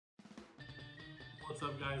What's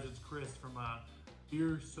up, guys? It's Chris from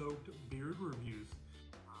Beer Soaked Beard Reviews.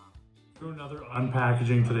 Doing another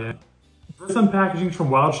unpackaging today. This unpackaging is from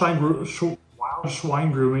Wildschwein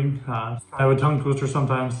Grooming. I have a tongue twister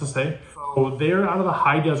sometimes to say. So they're out of the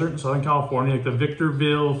high desert in Southern California, like the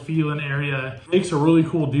Victorville, Phelan area. Jake's a really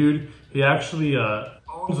cool dude. He actually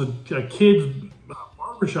owns a kid's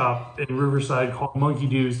barbershop in Riverside called Monkey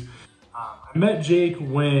Doos. I met Jake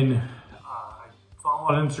when I saw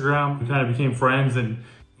him on Instagram. We kind of became friends, and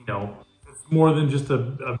you know, it's more than just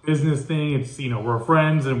a business thing. It's, you know, we're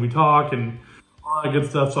friends and we talk and all that good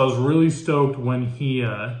stuff. So I was really stoked when he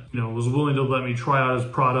you know, was willing to let me try out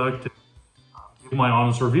his product and give my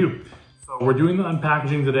honest review. So we're doing the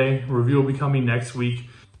unpackaging today. Review will be coming next week.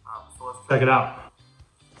 So let's check it out.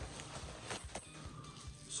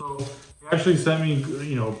 So he actually sent me,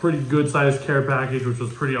 you know, a pretty good sized care package, which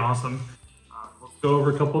was pretty awesome. Let's go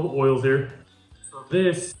over a couple of the oils here. So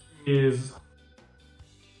this is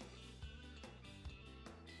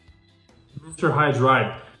Mr. Hyde's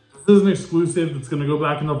Ride. This is an exclusive that's going to go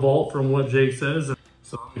back in the vault from what Jake says.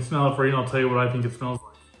 So let me smell it for you and I'll tell you what I think it smells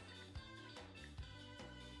like.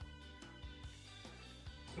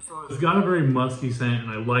 So it's got a very musky scent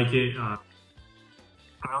and I like it. I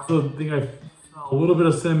also think I smell a little bit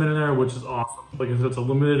of cinnamon in there, which is awesome. Like I said, it's a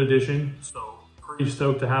limited edition, so pretty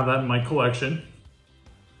stoked to have that in my collection.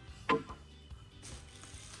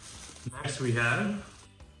 Next we have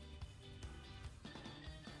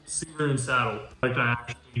Cedar and Saddle. I like to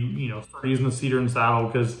actually, you know, start using the Cedar and Saddle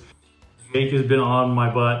because Jake has been on my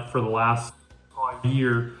butt for the last probably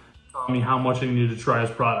year telling me how much I needed to try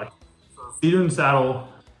his product. So Cedar and Saddle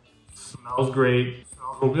smells great,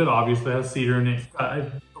 smells real good, obviously it has cedar in it.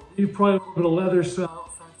 I believe probably a little bit of leather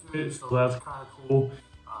smell to it, so that's kind of cool.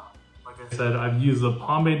 Like I said, I've used the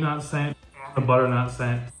pomade nut scent and the butternut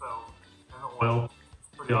scent, so, and the oil. It's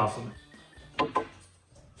pretty awesome.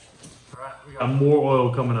 Alright, we got more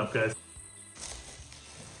oil coming up, guys.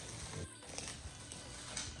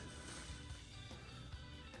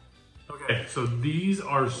 Okay, so these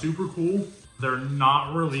are super cool. They're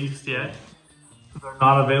not released yet. They're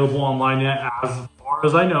not available online yet, as far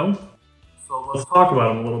as I know. So let's talk about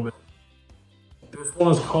them a little bit. This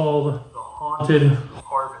one is called the Haunted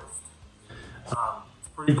Harvest. It's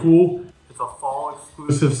pretty cool. It's a fall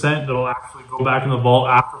exclusive scent that'll actually go back in the vault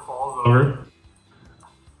after fall is over.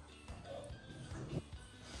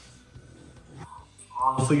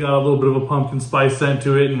 Honestly, got a little bit of a pumpkin spice scent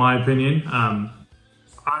to it, in my opinion. I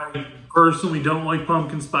personally don't like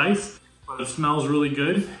pumpkin spice, but it smells really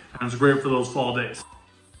good and it's great for those fall days.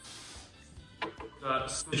 Got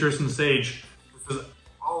citrus and sage, which is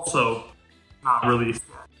also not released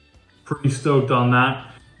yet. Pretty stoked on that.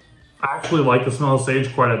 I actually like the smell of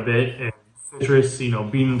sage quite a bit, and citrus, you know,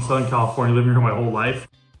 being in Southern California, living here my whole life,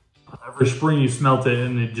 every spring you smelt it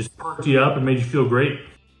and it just perked you up and made you feel great.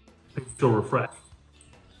 Made you feel refreshed.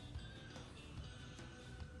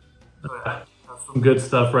 So yeah, that's some good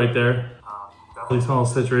stuff right there. Definitely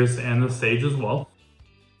smells citrus and the sage as well.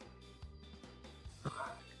 So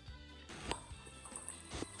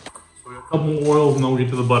we got a couple more oils and then we'll get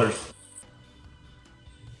to the butters.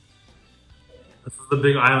 This is the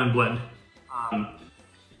Big Island blend.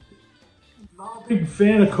 Not a big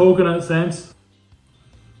fan of coconut scents.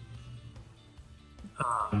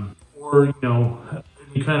 Or, you know,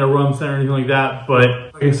 any kind of rum scent or anything like that.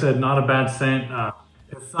 But like I said, not a bad scent.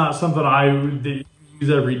 It's not something I would use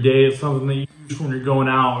every day. It's something that you use when you're going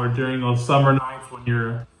out or during those summer nights when you're,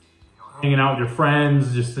 you know, hanging out with your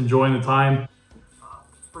friends, just enjoying the time.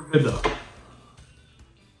 It's pretty good though.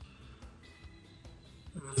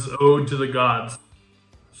 This is Ode to the Gods.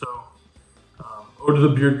 So, Ode to the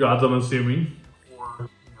Beard Gods, I'm assuming, or, you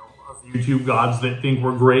know, us YouTube gods that think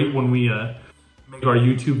we're great when we make our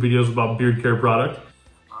YouTube videos about beard care product.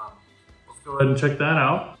 Let's go ahead and check that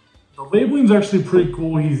out. The labeling's actually pretty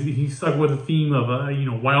cool. He's stuck with the theme of you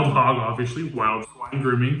know, wild hog, obviously, Wildschwein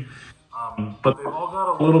Grooming, but they've all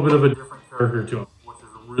got a little bit of a different character to them, which is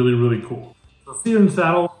really, really cool. So Cedar and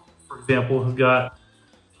Saddle, for example, has got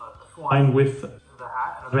a swine with the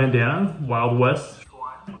hat and a bandana, Wild West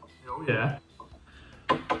swine. Oh yeah.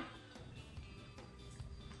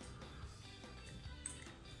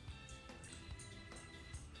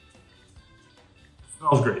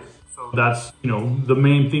 Smells great. So that's, you know, the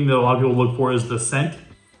main thing that a lot of people look for is the scent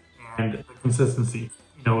and the consistency.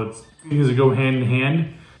 You know, it's things that go hand in hand, and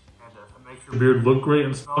it makes your beard look great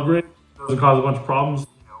and smell great. It doesn't cause a bunch of problems, you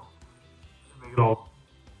know, make it all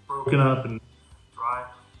broken up and dry.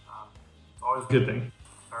 It's always a good thing.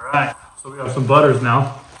 All right, so we have some butters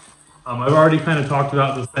now. I've already kind of talked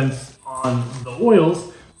about the scents on the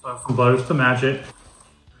oils, so I have some butters to match it.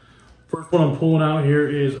 First one I'm pulling out here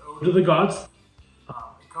is Ode to the Gods. It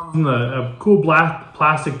comes in a cool black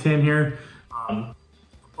plastic tin here. The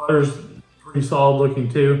butter's pretty solid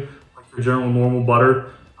looking too, like your general normal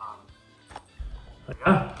butter.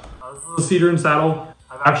 Yeah, this is a cedar and saddle.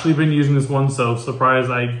 I've actually been using this one, so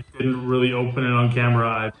surprised I didn't really open it on camera.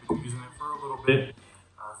 I've been using it for a little bit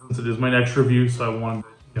since it is my next review, so I wanted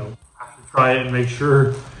to, actually try it and make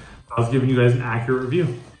sure I was giving you guys an accurate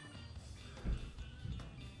review.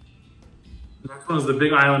 The next one is the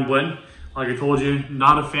Big Island Blend. Like I told you,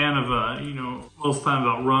 not a fan of, most of the time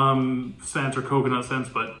about rum scents or coconut scents,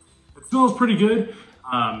 but it smells pretty good.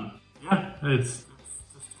 Yeah, it's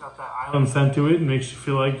just got that island scent to it and makes you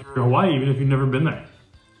feel like you're in Hawaii, even if you've never been there.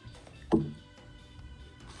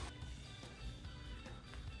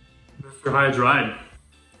 Mr. High Dried.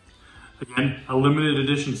 Again, a limited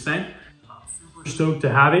edition scent. Super stoked to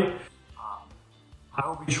have it. I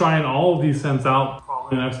will be trying all of these scents out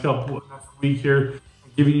probably next week here,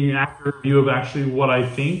 giving you an accurate review of actually what I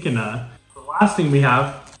think. And the last thing we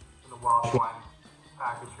have in the Wildschwein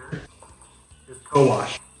package here is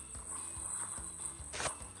co-wash.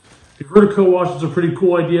 If you've heard of co-wash, it's a pretty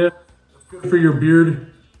cool idea. It's good for your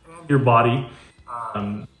beard and your body.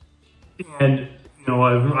 I've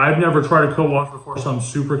never tried a co-wash before, so I'm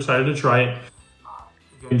super excited to try it.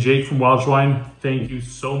 Again, Jake from Wildschwein, thank you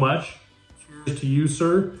so much. Cheers to you,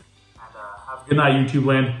 sir. And have a good night, YouTube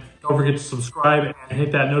land. Don't forget to subscribe and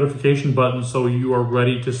hit that notification button so you are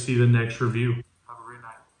ready to see the next review.